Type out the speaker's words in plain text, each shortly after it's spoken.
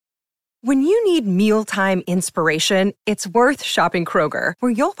When you need mealtime inspiration, it's worth shopping Kroger,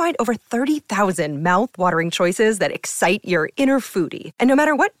 where you'll find over 30,000 mouth-watering choices that excite your inner foodie. And no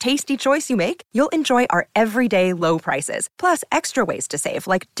matter what tasty choice you make, you'll enjoy our everyday low prices, plus extra ways to save,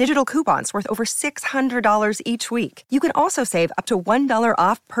 like digital coupons worth over $600 each week. You can also save up to $1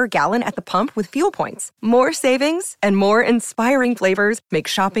 off per gallon at the pump with fuel points. More savings and more inspiring flavors make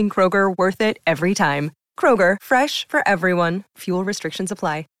shopping Kroger worth it every time. Kroger, fresh for everyone. Fuel restrictions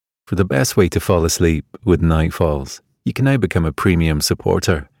apply. For the best way to fall asleep with Nightfalls, you can now become a premium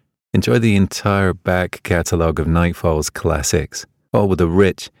supporter. Enjoy the entire back catalogue of Nightfalls classics, all with a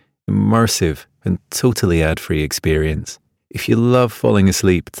rich, immersive, and totally ad-free experience. If you love falling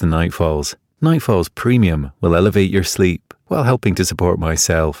asleep to Nightfalls, Nightfalls Premium will elevate your sleep while helping to support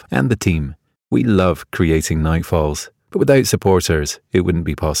myself and the team. We love creating Nightfalls, but without supporters, it wouldn't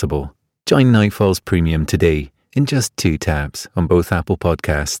be possible. Join Nightfalls Premium today in just 2 taps on both Apple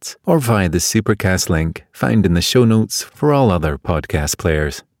Podcasts or via the Supercast link found in the show notes for all other podcast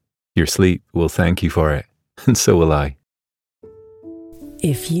players. Your sleep will thank you for it, and so will I.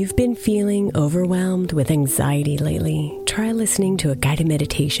 If you've been feeling overwhelmed with anxiety lately, try listening to a guided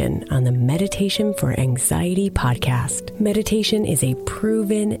meditation on the Meditation for Anxiety podcast. Meditation is a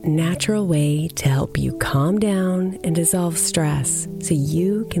proven, natural way to help you calm down and dissolve stress so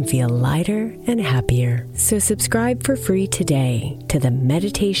you can feel lighter and happier. So subscribe for free today to the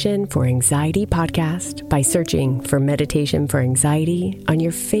Meditation for Anxiety podcast by searching for Meditation for Anxiety on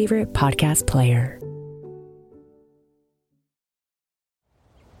your favorite podcast player.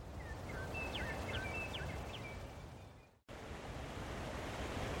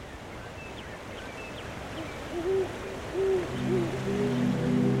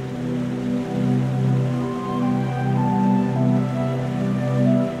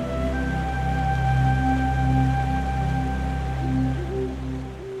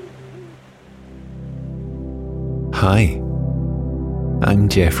 Hi, I'm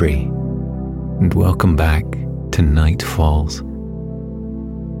Jeffrey, and welcome back to Night Falls.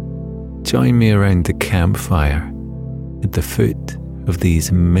 Join me around the campfire at the foot of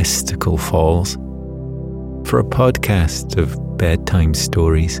these mystical falls for a podcast of bedtime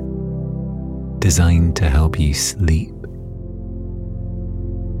stories designed to help you sleep.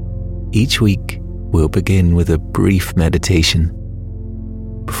 Each week, we'll begin with a brief meditation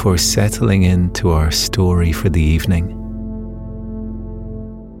before settling into our story for the evening.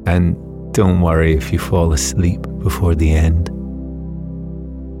 And don't worry if you fall asleep before the end.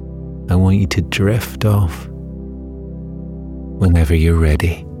 I want you to drift off whenever you're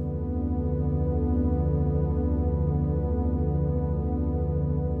ready.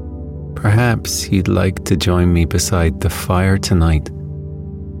 Perhaps you'd like to join me beside the fire tonight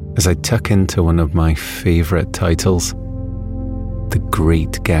as I tuck into one of my favourite titles, The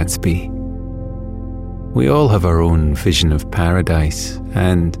Great Gatsby. We all have our own vision of paradise,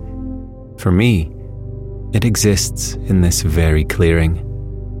 and for me, it exists in this very clearing,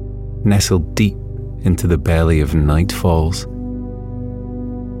 nestled deep into the belly of night falls.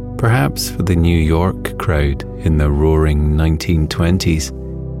 Perhaps for the New York crowd in the roaring 1920s,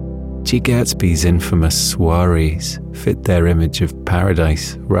 G. Gatsby's infamous soirees fit their image of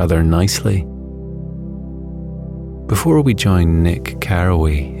paradise rather nicely. Before we join Nick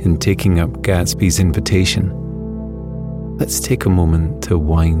Carraway in taking up Gatsby's invitation, let's take a moment to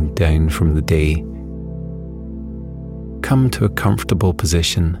wind down from the day. Come to a comfortable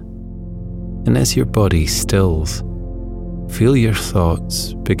position, and as your body stills, feel your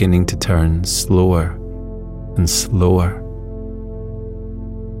thoughts beginning to turn slower and slower.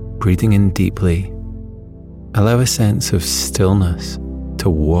 Breathing in deeply, allow a sense of stillness to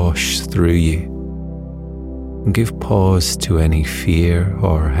wash through you. And give pause to any fear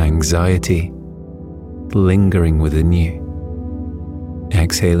or anxiety lingering within you.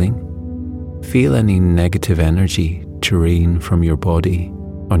 Exhaling, feel any negative energy drain from your body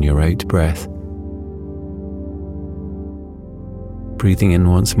on your out breath. Breathing in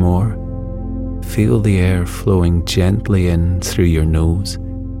once more, feel the air flowing gently in through your nose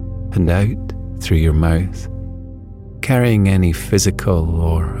and out through your mouth, carrying any physical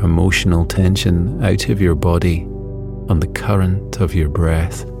or emotional tension out of your body on the current of your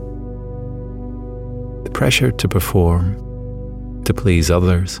breath. The pressure to perform, to please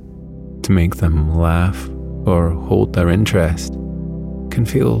others, to make them laugh or hold their interest can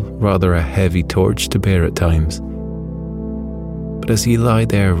feel rather a heavy torch to bear at times. But as you lie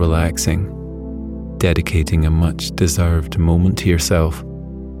there relaxing, dedicating a much-deserved moment to yourself,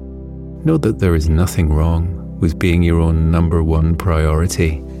 know that there is nothing wrong with being your own number one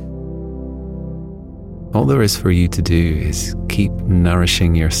priority. All there is for you to do is keep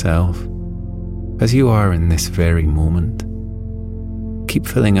nourishing yourself as you are in this very moment, keep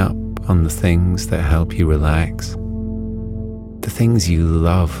filling up on the things that help you relax, the things you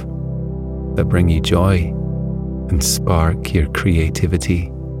love that bring you joy and spark your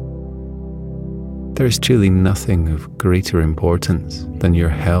creativity. There is truly nothing of greater importance than your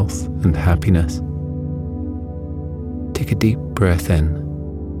health and happiness. Take a deep breath in,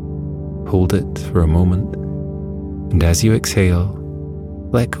 hold it for a moment, and as you exhale,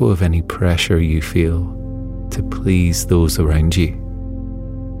 let go of any pressure you feel to please those around you.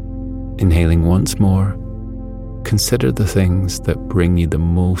 Inhaling once more, consider the things that bring you the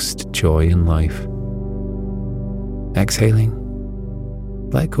most joy in life. Exhaling,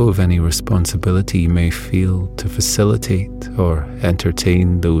 let go of any responsibility you may feel to facilitate or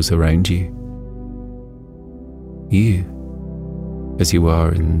entertain those around you. You, as you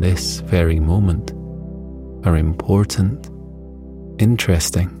are in this very moment, are important,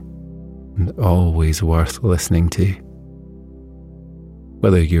 interesting, and always worth listening to.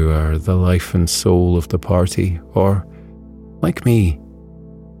 Whether you are the life and soul of the party or, like me,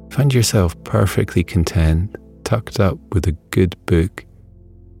 find yourself perfectly content, tucked up with a good book,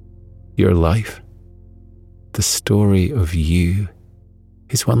 your life, the story of you,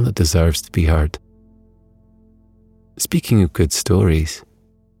 is one that deserves to be heard. Speaking of good stories,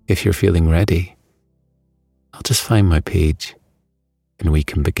 if you're feeling ready, I'll just find my page and we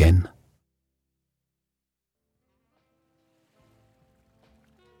can begin.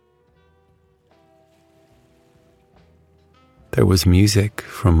 There was music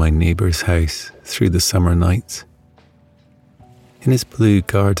from my neighbour's house through the summer nights. In his blue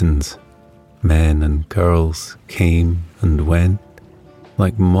gardens, men and girls came and went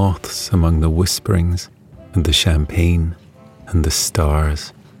like moths among the whisperings and the champagne and the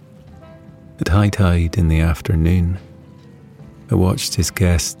stars. At high tide in the afternoon, I watched his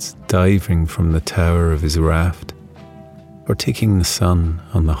guests diving from the tower of his raft or taking the sun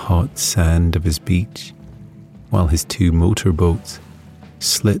on the hot sand of his beach, while his two motorboats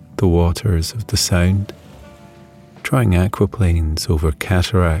slit the waters of the Sound, trying aquaplanes over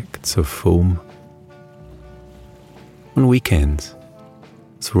cataracts of foam. On weekends,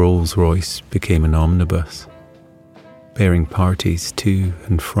 his Rolls-Royce became an omnibus, bearing parties to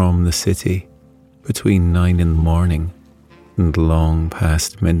and from the city between 9 in the morning and long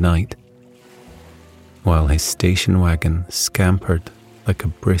past midnight, while his station wagon scampered like a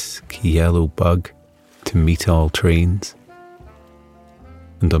brisk yellow bug to meet all trains.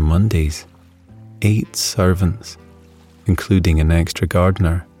 And on Mondays, 8 servants, including an extra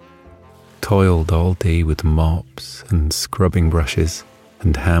gardener, toiled all day with mops and scrubbing brushes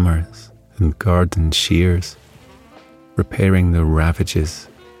and hammers and garden shears, repairing the ravages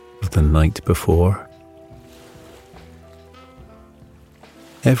of the night before.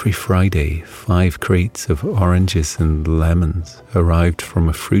 Every Friday, 5 crates of oranges and lemons arrived from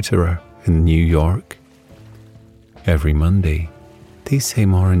a fruiterer in New York. Every Monday, these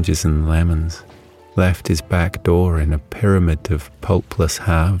same oranges and lemons left his back door in a pyramid of pulpless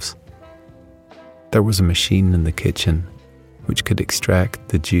halves. There was a machine in the kitchen which could extract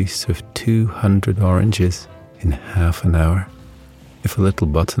the juice of 200 oranges in half an hour if a little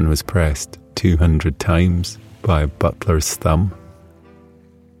button was pressed 200 times by a butler's thumb.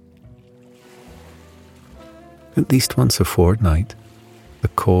 At least once a fortnight, the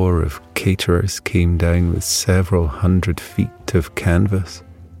corps of caterers came down with several 100 feet of canvas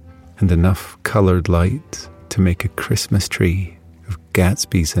and enough coloured light to make a Christmas tree of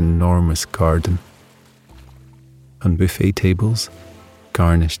Gatsby's enormous garden. On buffet tables,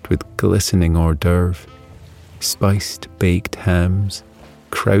 garnished with glistening hors d'oeuvre, spiced baked hams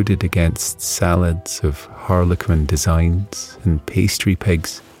crowded against salads of harlequin designs and pastry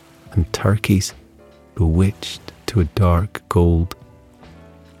pigs and turkeys bewitched to a dark gold.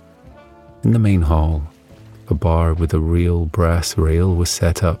 In the main hall, a bar with a real brass rail was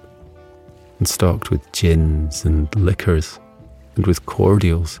set up and stocked with gins and liquors and with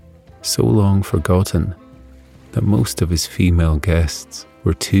cordials so long forgotten that most of his female guests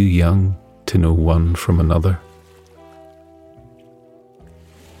were too young to know one from another.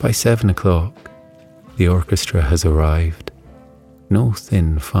 By 7 o'clock, the orchestra has arrived, no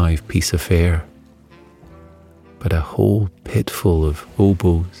thin 5-piece affair, but a whole pitful of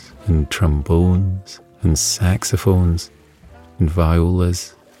oboes and trombones and saxophones and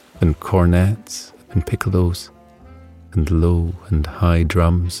violas and cornets and piccolos and low and high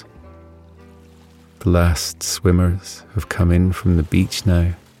drums. The last swimmers have come in from the beach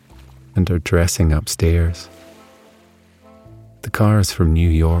now and are dressing upstairs. The cars from New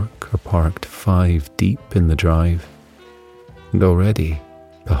York are parked 5 deep in the drive, and already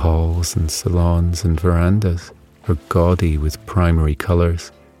The halls and salons and verandas are gaudy with primary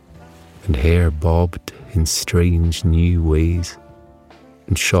colours, and hair bobbed in strange new ways,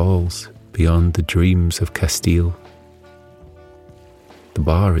 and shawls beyond the dreams of Castile. The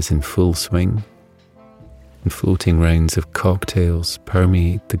bar is in full swing, and floating rounds of cocktails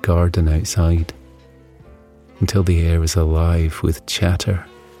permeate the garden outside, until the air is alive with chatter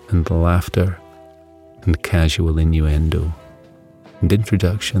and laughter and casual innuendo, and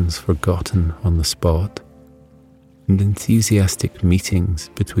introductions forgotten on the spot, and enthusiastic meetings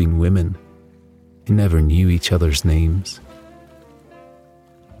between women who never knew each other's names.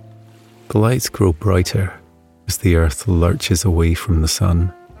 The lights grow brighter as the earth lurches away from the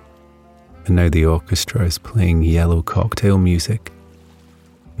sun, and now the orchestra is playing yellow cocktail music,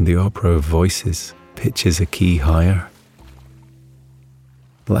 and the opera of voices pitches a key higher.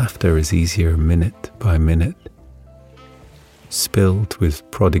 Laughter is easier minute by minute, spilled with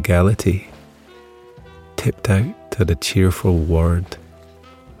prodigality, tipped out at a cheerful word.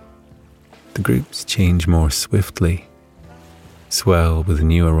 The groups change more swiftly, swell with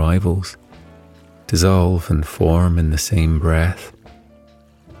new arrivals, dissolve and form in the same breath.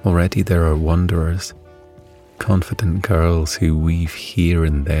 Already there are wanderers, confident girls who weave here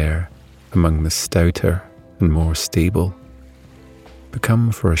and there among the stouter and more stable,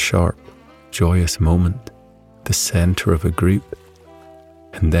 become for a sharp, joyous moment the centre of a group,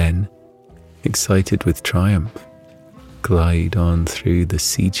 and then, excited with triumph, glide on through the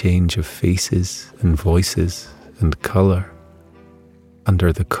sea change of faces and voices and colour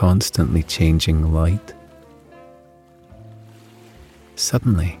under the constantly changing light.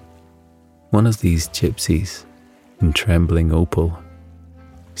 Suddenly, one of these gypsies in trembling opal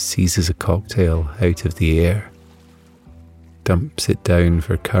seizes a cocktail out of the air, dumps it down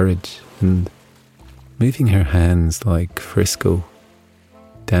for courage, and, moving her hands like Frisco,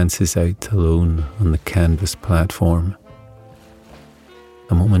 dances out alone on the canvas platform.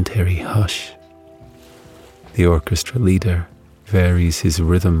 A momentary hush. The orchestra leader varies his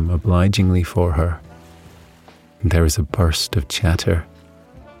rhythm obligingly for her, and there is a burst of chatter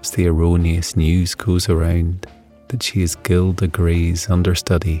as the erroneous news goes around that she is Gilda Gray's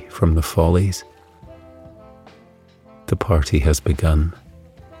understudy from the Follies. The party has begun.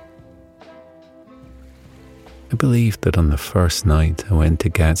 I believe that on the first night I went to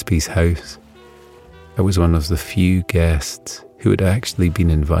Gatsby's house, I was one of the few guests who had actually been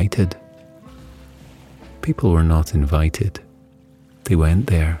invited. People were not invited. They went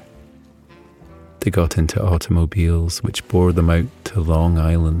there. They got into automobiles which bore them out to Long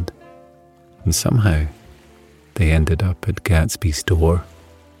Island, and somehow they ended up at Gatsby's door.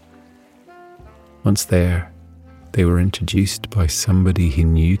 Once there, they were introduced by somebody who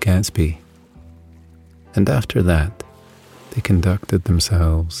knew Gatsby, and after that, they conducted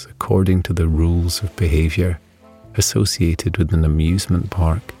themselves according to the rules of behaviour associated with an amusement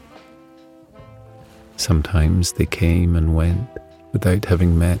park. Sometimes they came and went without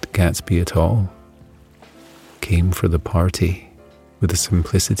having met Gatsby at all, came for the party with a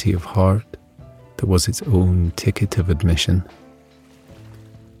simplicity of heart that was its own ticket of admission.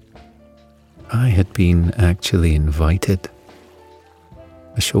 I had been actually invited.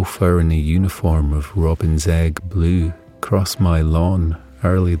 A chauffeur in a uniform of robin's egg blue crossed my lawn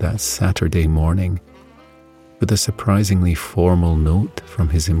early that Saturday morning with a surprisingly formal note from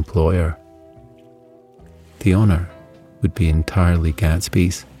his employer. The honour would be entirely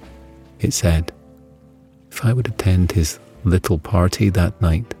Gatsby's, it said, if I would attend his little party that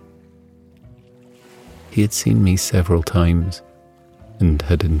night. He had seen me several times and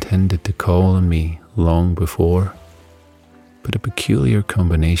had intended to call on me long before, but a peculiar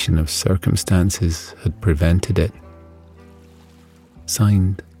combination of circumstances had prevented it.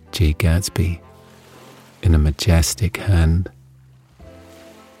 Signed J. Gatsby, in a majestic hand.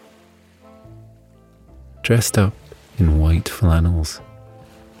 Dressed up in white flannels,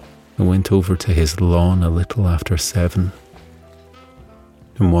 I went over to his lawn a little after 7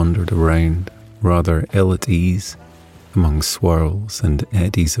 and wandered around rather ill at ease among swirls and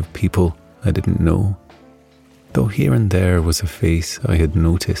eddies of people I didn't know, though here and there was a face I had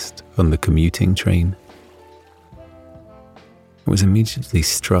noticed on the commuting train. I was immediately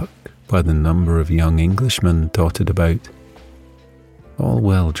struck by the number of young Englishmen dotted about, all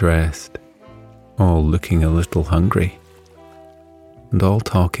well dressed, all looking a little hungry, and all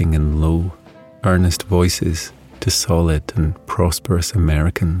talking in low, earnest voices to solid and prosperous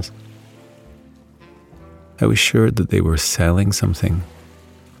Americans. I was sure that they were selling something,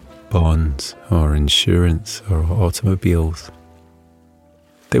 bonds or insurance or automobiles.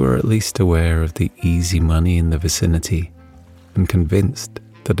 They were at least aware of the easy money in the vicinity and convinced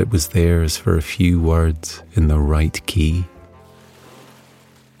that it was theirs for a few words in the right key.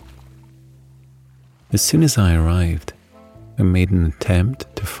 As soon as I arrived, I made an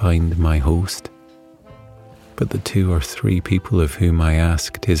attempt to find my host, but the 2 or 3 people of whom I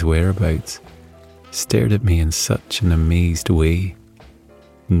asked his whereabouts stared at me in such an amazed way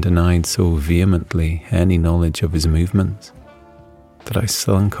and denied so vehemently any knowledge of his movements that I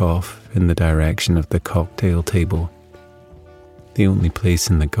slunk off in the direction of the cocktail table, the only place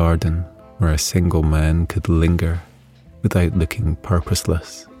in the garden where a single man could linger without looking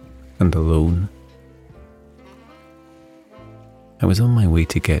purposeless and alone. I was on my way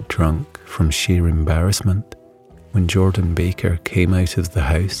to get drunk from sheer embarrassment when Jordan Baker came out of the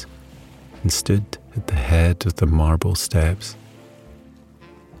house and stood at the head of the marble steps,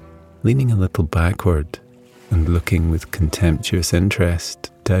 leaning a little backward and looking with contemptuous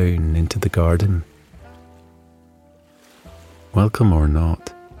interest down into the garden. Welcome or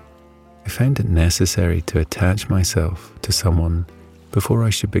not, I found it necessary to attach myself to someone before I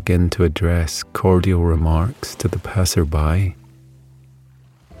should begin to address cordial remarks to the passer-by.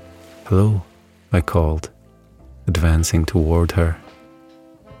 "Hello," I called, advancing toward her.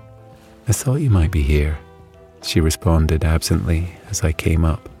 "I thought you might be here," she responded absently as I came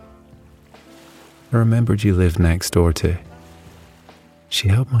up. "I remembered you lived next door to..." She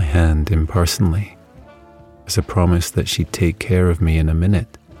held my hand impersonally as a promise that she'd take care of me in a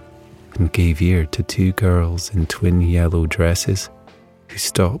minute, and gave ear to 2 girls in twin yellow dresses who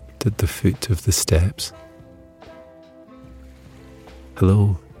stopped at the foot of the steps.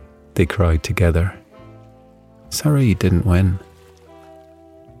 "Hello," they cried together. "Sorry you didn't win."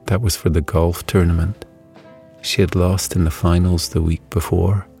 That was for the golf tournament. She had lost in the finals the week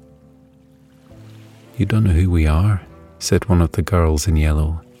before. "You don't know who we are," said one of the girls in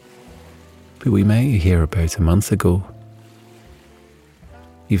yellow. "But we met you here about a month ago."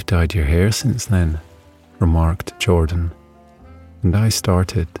 "You've dyed your hair since then," remarked Jordan, and I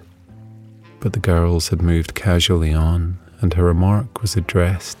started, but the girls had moved casually on, and her remark was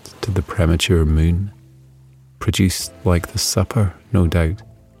addressed to the premature moon, produced like the supper, no doubt,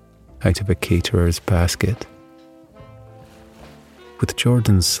 out of a caterer's basket. With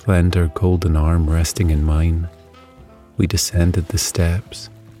Jordan's slender golden arm resting in mine, we descended the steps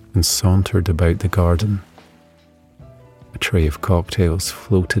and sauntered about the garden. A tray of cocktails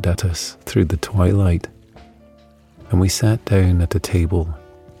floated at us through the twilight, and we sat down at a table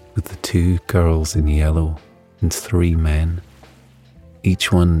with the 2 girls in yellow and 3 men,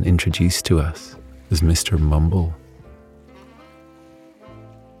 each one introduced to us as Mr. Mumble.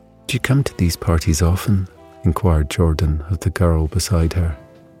 "Do you come to these parties often?" inquired Jordan of the girl beside her.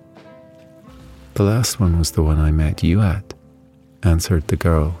 "The last one was the one I met you at," answered the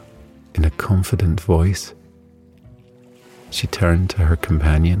girl in a confident voice. She turned to her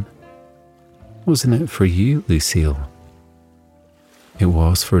companion. "Wasn't it for you, Lucille?" "It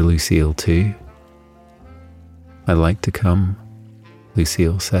was for Lucille too." "I like to come,"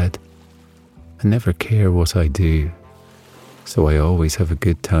 Lucille said. "I never care what I do, so I always have a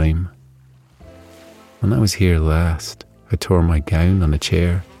good time. When I was here last, I tore my gown on a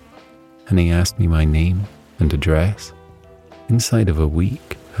chair, and he asked me my name and address. Inside of a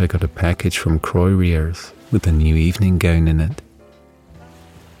week, I got a package from Croyrier's with a new evening gown in it."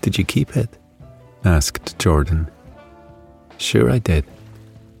 "Did you keep it?" asked Jordan. "Sure I did.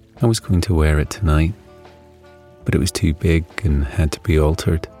 I was going to wear it tonight, but it was too big and had to be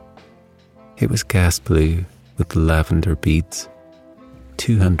altered. It was gas blue with lavender beads,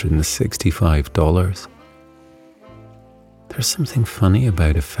 $265. "There's something funny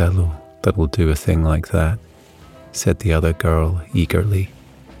about a fellow that will do a thing like that," said the other girl eagerly.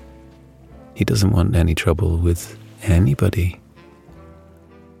 "He doesn't want any trouble with anybody."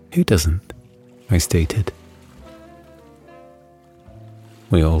 "Who doesn't?" I stated.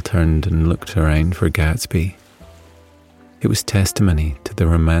 We all turned and looked around for Gatsby. It was testimony to the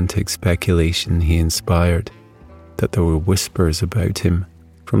romantic speculation he inspired that there were whispers about him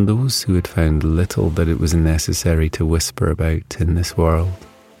from those who had found little that it was necessary to whisper about in this world.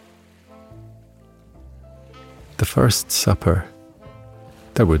 The first supper,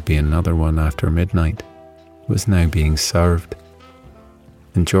 there would be another one after midnight, was now being served,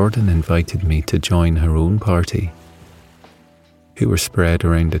 and Jordan invited me to join her own party, who were spread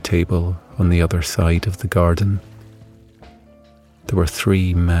around a table on the other side of the garden. There were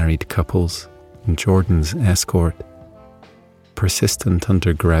 3 married couples and Jordan's escort, persistent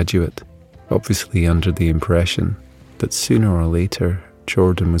undergraduate, obviously under the impression that sooner or later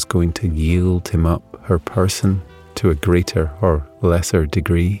Jordan was going to yield him up her person to a greater or lesser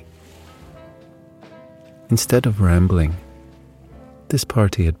degree. Instead of rambling, this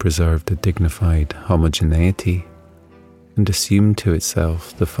party had preserved a dignified homogeneity and assumed to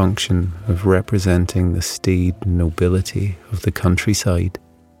itself the function of representing the staid nobility of the countryside,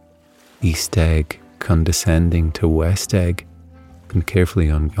 East Egg condescending to West Egg and carefully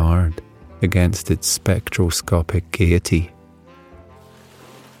on guard against its spectroscopic gaiety.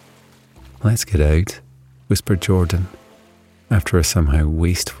 "Let's get out," whispered Jordan, after a somehow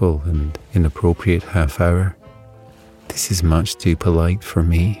wasteful and inappropriate half hour. "This is much too polite for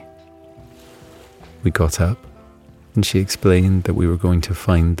me." We got up, and she explained that we were going to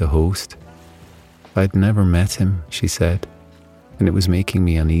find the host. I'd never met him, she said, and it was making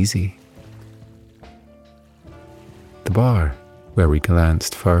me uneasy. The bar, where we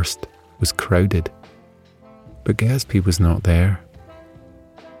glanced first, was crowded, but Gatsby was not there.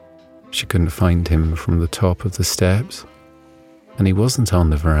 She couldn't find him from the top of the steps, and he wasn't on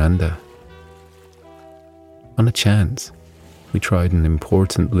the veranda. On a chance, we tried an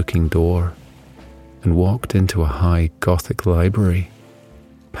important-looking door and walked into a high Gothic library,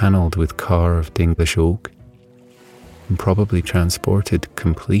 panelled with carved English oak, and probably transported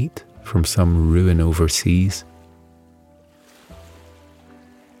complete from some ruin overseas.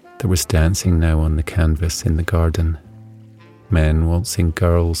 There was dancing now on the canvas in the garden, men waltzing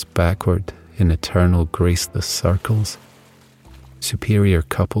girls backward in eternal graceless circles, superior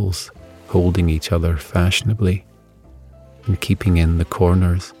couples holding each other fashionably and keeping in the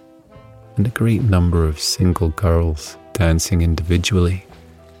corners, and a great number of single girls dancing individually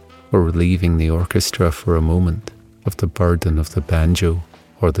or relieving the orchestra for a moment of the burden of the banjo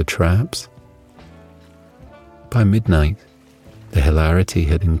or the traps. By midnight, the hilarity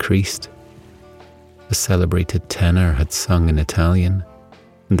had increased. The celebrated tenor had sung in Italian,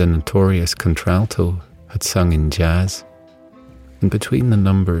 and the notorious contralto had sung in jazz. And between the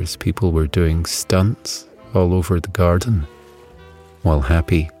numbers, people were doing stunts all over the garden, while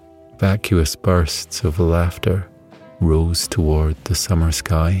happy, vacuous bursts of laughter rose toward the summer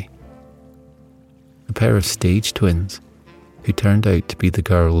sky. A pair of stage twins, who turned out to be the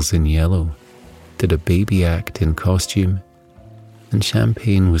girls in yellow, did a baby act in costume, and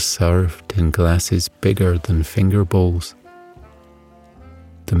champagne was served in glasses bigger than finger bowls.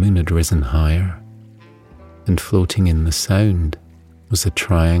 The moon had risen higher, and floating in the sound was a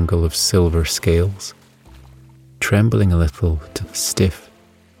triangle of silver scales, trembling a little to the stiff,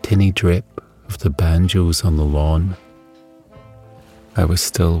 tinny drip of the banjos on the lawn. I was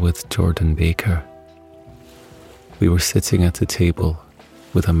still with Jordan Baker. We were sitting at a table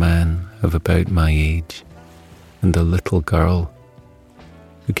with a man of about my age and a little girl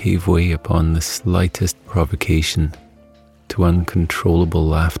who gave way upon the slightest provocation to uncontrollable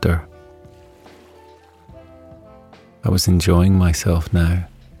laughter. I was enjoying myself now.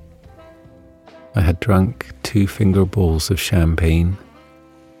 I had drunk 2 finger bowls of champagne,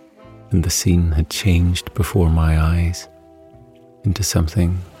 and the scene had changed before my eyes into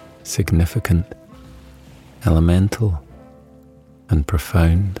something significant, elemental, and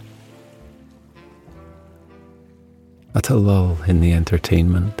profound. At a lull in the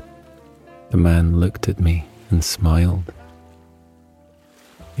entertainment, the man looked at me and smiled.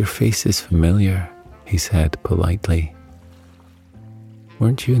 "Your face is familiar," he said politely.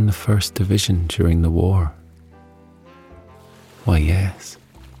 "Weren't you in the 1st Division during the war?" "Why, yes.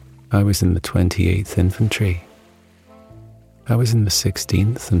 I was in the 28th Infantry. I was in the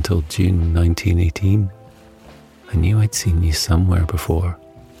 16th until June 1918. I knew I'd seen you somewhere before."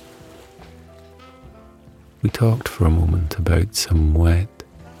 We talked for a moment about some wet,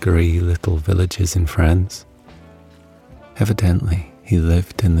 grey little villages in France. Evidently, he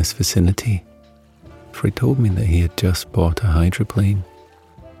lived in this vicinity, for he told me that he had just bought a hydroplane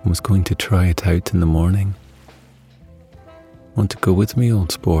and was going to try it out in the morning. "Want to go with me,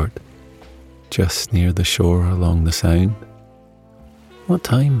 old sport? Just near the shore along the Sound." "What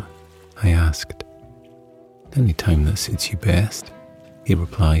time?" I asked. "Any time that suits you best," he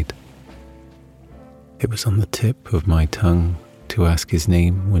replied. It was on the tip of my tongue to ask his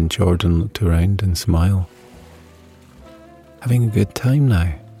name when Jordan looked around and smiled. "Having a good time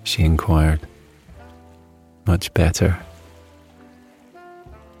now?" she inquired. "Much better."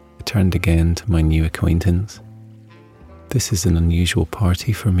 I turned again to my new acquaintance. "This is an unusual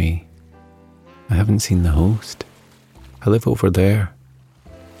party for me. I haven't seen the host. I live over there."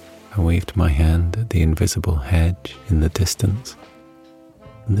 I waved my hand at the invisible hedge in the distance,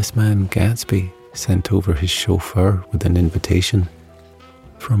 and this man Gatsby sent over his chauffeur with an invitation.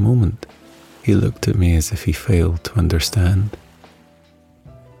 For a moment, he looked at me as if he failed to understand.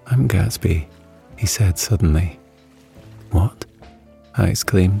 "I'm Gatsby," he said suddenly. "What?" I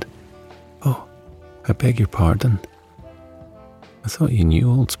exclaimed. "Oh, I beg your pardon." I thought you knew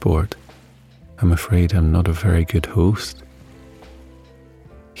old sport. I'm afraid I'm not a very good host.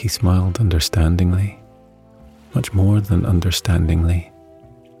 He smiled understandingly, much more than understandingly.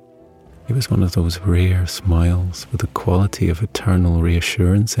 It was one of those rare smiles with a quality of eternal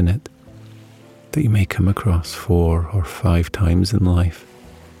reassurance in it that you may come across 4 or 5 times in life.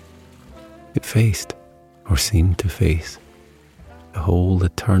 It faced, or seemed to face, the whole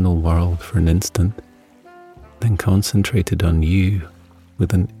eternal world for an instant, then concentrated on you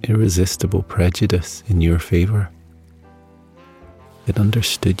with an irresistible prejudice in your favour. It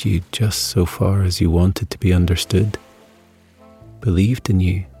understood you just so far as you wanted to be understood, believed in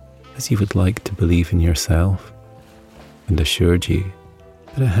you as you would like to believe in yourself, and assured you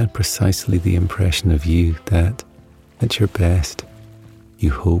that it had precisely the impression of you that, at your best,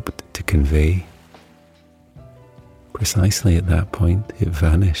 you hoped to convey. Precisely at that point, it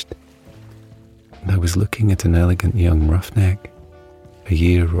vanished, and I was looking at an elegant young roughneck, a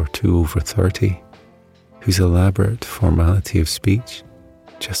year or 2 over 30, whose elaborate formality of speech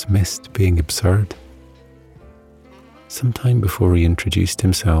just missed being absurd. Some time before he introduced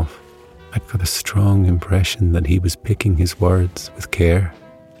himself, I'd got a strong impression that he was picking his words with care.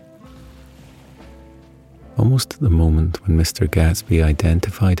 Almost at the moment when Mr. Gatsby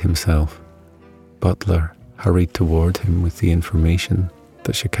identified himself, Butler hurried toward him with the information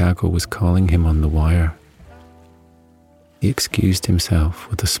that Chicago was calling him on the wire. He excused himself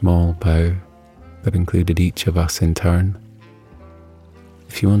with a small bow that included each of us in turn.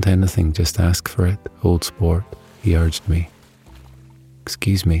 "If you want anything, just ask for it, old sport," he urged me.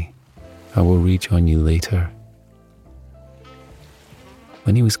 "Excuse me, I will rejoin you later."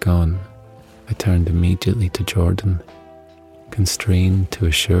 When he was gone, I turned immediately to Jordan, constrained to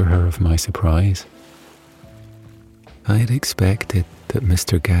assure her of my surprise. I had expected that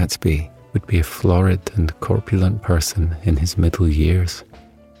Mr. Gatsby would be a florid and corpulent person in his middle years.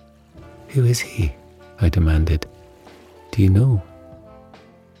 "Who is he?" I demanded. "Do you know?"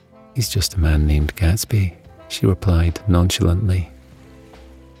 "He's just a man named Gatsby," she replied nonchalantly.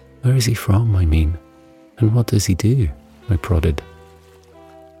 "Where is he from, I mean? And what does he do?" I prodded.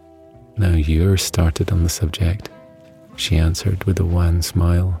 "Now you're started on the subject," she answered with a wan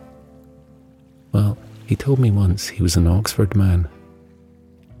smile. "Well, he told me once he was an Oxford man."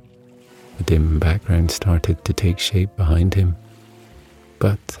 A dim background started to take shape behind him,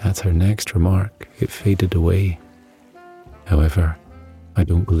 but at her next remark it faded away. "However, I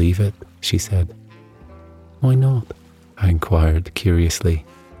don't believe it," she said. "Why not?" I inquired curiously.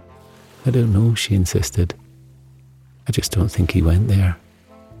 "I don't know," she insisted. "I just don't think he went there."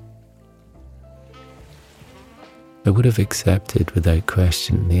 I would have accepted without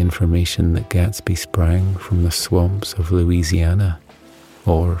question the information that Gatsby sprang from the swamps of Louisiana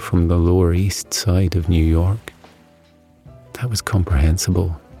or from the Lower East Side of New York. That was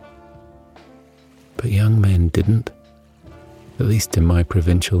comprehensible. But young men didn't. At least in my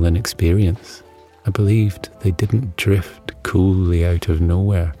provincial inexperience, I believed they didn't drift coolly out of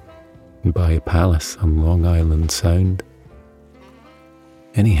nowhere and buy a palace on Long Island Sound.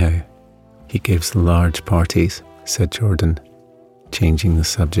 "Anyhow, he gives large parties," said Jordan, changing the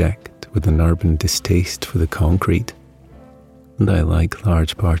subject with an urban distaste for the concrete. "And I like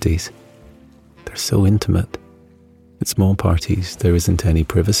large parties. They're so intimate. At small parties, there isn't any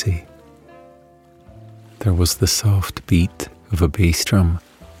privacy." There was the soft beat of a bass drum,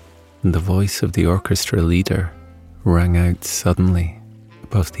 and the voice of the orchestra leader rang out suddenly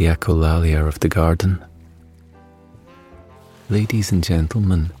above the echolalia of the garden. "Ladies and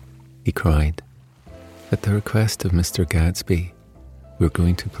gentlemen," he cried, "at the request of Mr. Gatsby, we're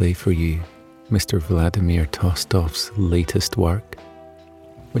going to play for you Mr. Vladimir Tostov's latest work,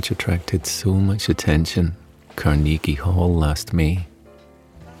 which attracted so much attention at Carnegie Hall last May.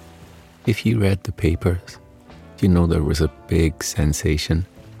 If you read the papers, you know there was a big sensation."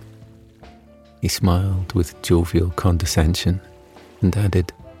 He smiled with jovial condescension and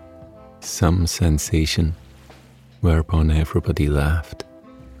added, "Some sensation," whereupon everybody laughed.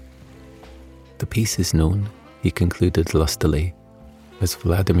 "The piece is known," he concluded lustily, "as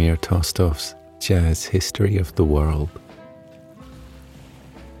Vladimir Tostov's Jazz History of the World."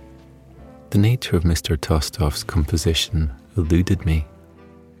 The nature of Mr. Tostov's composition eluded me,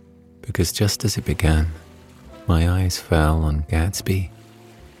 because just as it began, my eyes fell on Gatsby,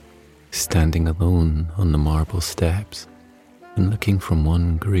 standing alone on the marble steps and looking from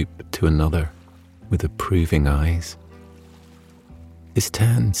one group to another with approving eyes. His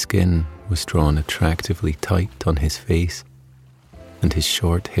tanned skin was drawn attractively tight on his face, and his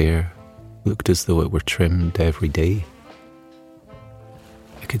short hair looked as though it were trimmed every day.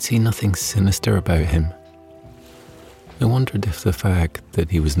 I could see nothing sinister about him, I wondered if the fact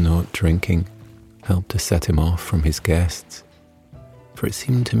that he was not drinking helped to set him off from his guests, for it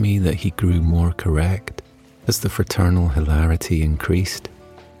seemed to me that he grew more correct as the fraternal hilarity increased.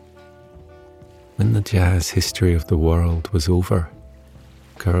 When the jazz history of the world was over,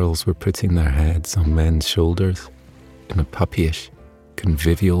 girls were putting their heads on men's shoulders in a puppyish,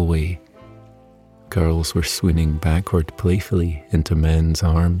 convivial way. Girls were swooning backward playfully into men's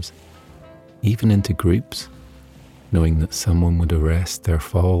arms, even into groups, knowing that someone would arrest their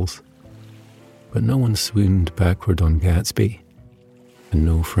falls. But no one swooned backward on Gatsby, and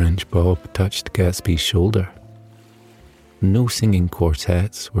no French bob touched Gatsby's shoulder. No singing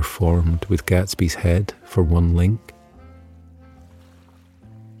quartets were formed with Gatsby's head for one link.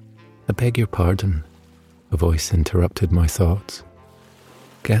 "I beg your pardon," a voice interrupted my thoughts.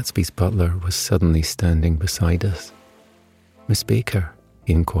 Gatsby's butler was suddenly standing beside us. "Miss Baker,"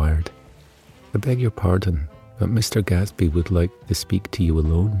 he inquired, "I beg your pardon, but Mr. Gatsby would like to speak to you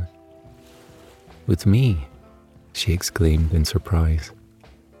alone." "With me?" she exclaimed in surprise.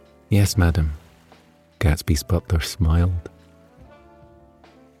 "Yes, madam." Gatsby's butler smiled.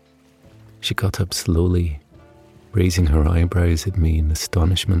 She got up slowly, raising her eyebrows at me in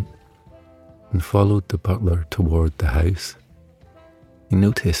astonishment, and followed the butler toward the house. He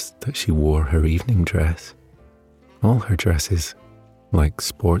noticed that she wore her evening dress. All her dresses, like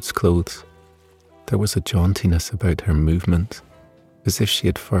sports clothes, there was a jauntiness about her movements, as if she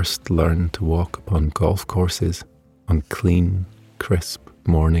had first learned to walk upon golf courses on clean, crisp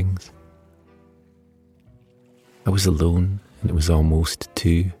mornings. I was alone, and it was almost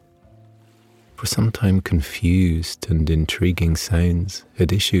 2. For some time confused and intriguing sounds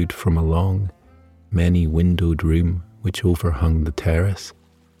had issued from a long, many-windowed room which overhung the terrace.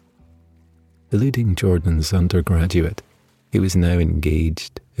 Eluding Jordan's undergraduate, he was now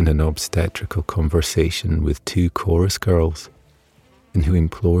engaged in an obstetrical conversation with 2 chorus girls, and who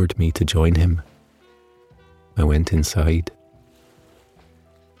implored me to join him. I went inside.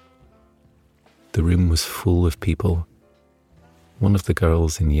 The room was full of people. One of the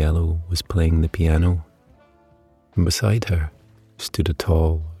girls in yellow was playing the piano, and beside her stood a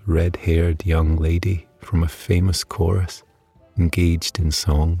tall, red-haired young lady from a famous chorus, engaged in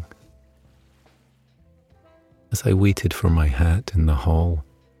song. As I waited for my hat in the hall,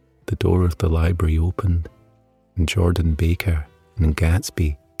 the door of the library opened, and Jordan Baker and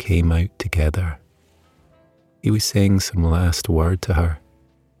Gatsby came out together. He was saying some last word to her,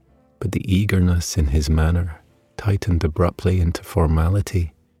 but the eagerness in his manner tightened abruptly into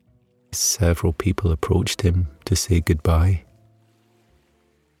formality as several people approached him to say goodbye.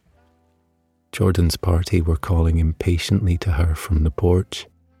 Jordan's party were calling impatiently to her from the porch,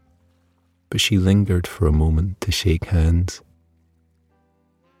 but she lingered for a moment to shake hands.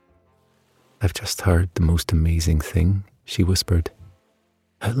 "I've just heard the most amazing thing," she whispered.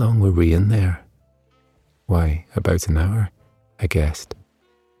 "How long were we in there?" "Why, about an hour," I guessed.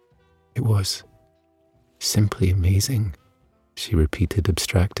 "It was simply amazing," she repeated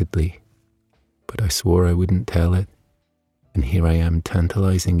abstractedly, "but I swore I wouldn't tell it, and here I am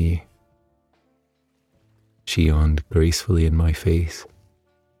tantalizing you." She yawned gracefully in my face.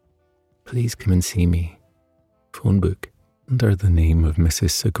 "Please come and see me. Phone book under the name of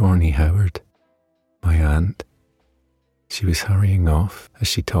Mrs. Sigourney Howard, my aunt." She was hurrying off as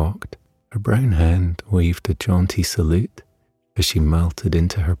she talked. Her brown hand waved a jaunty salute as she melted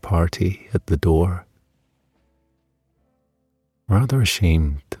into her party at the door. Rather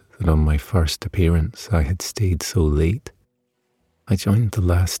ashamed that on my first appearance I had stayed so late, I joined the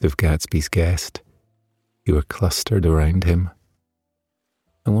last of Gatsby's guests, who were clustered around him.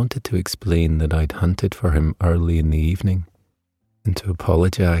 I wanted to explain that I'd hunted for him early in the evening, and to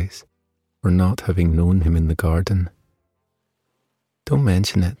apologise for not having known him in the garden. "Don't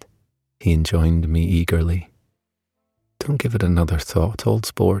mention it," he enjoined me eagerly. "Don't give it another thought, old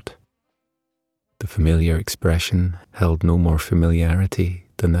sport." The familiar expression held no more familiarity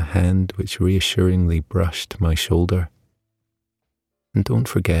than the hand which reassuringly brushed my shoulder. "And don't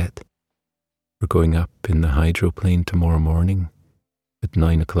forget, we're going up in the hydroplane tomorrow morning at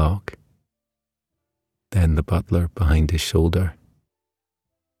 9 o'clock. Then the butler behind his shoulder.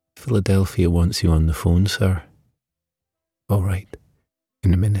 "Philadelphia wants you on the phone, sir." "All right,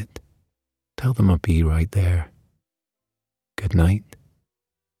 in a minute. Tell them I'll be right there. Good night."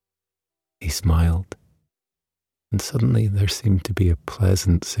 He smiled, and suddenly there seemed to be a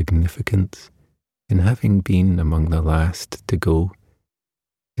pleasant significance in having been among the last to go,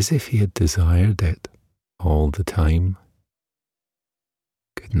 as if he had desired it all the time.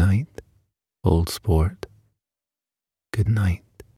 Good night, old sport. Good night.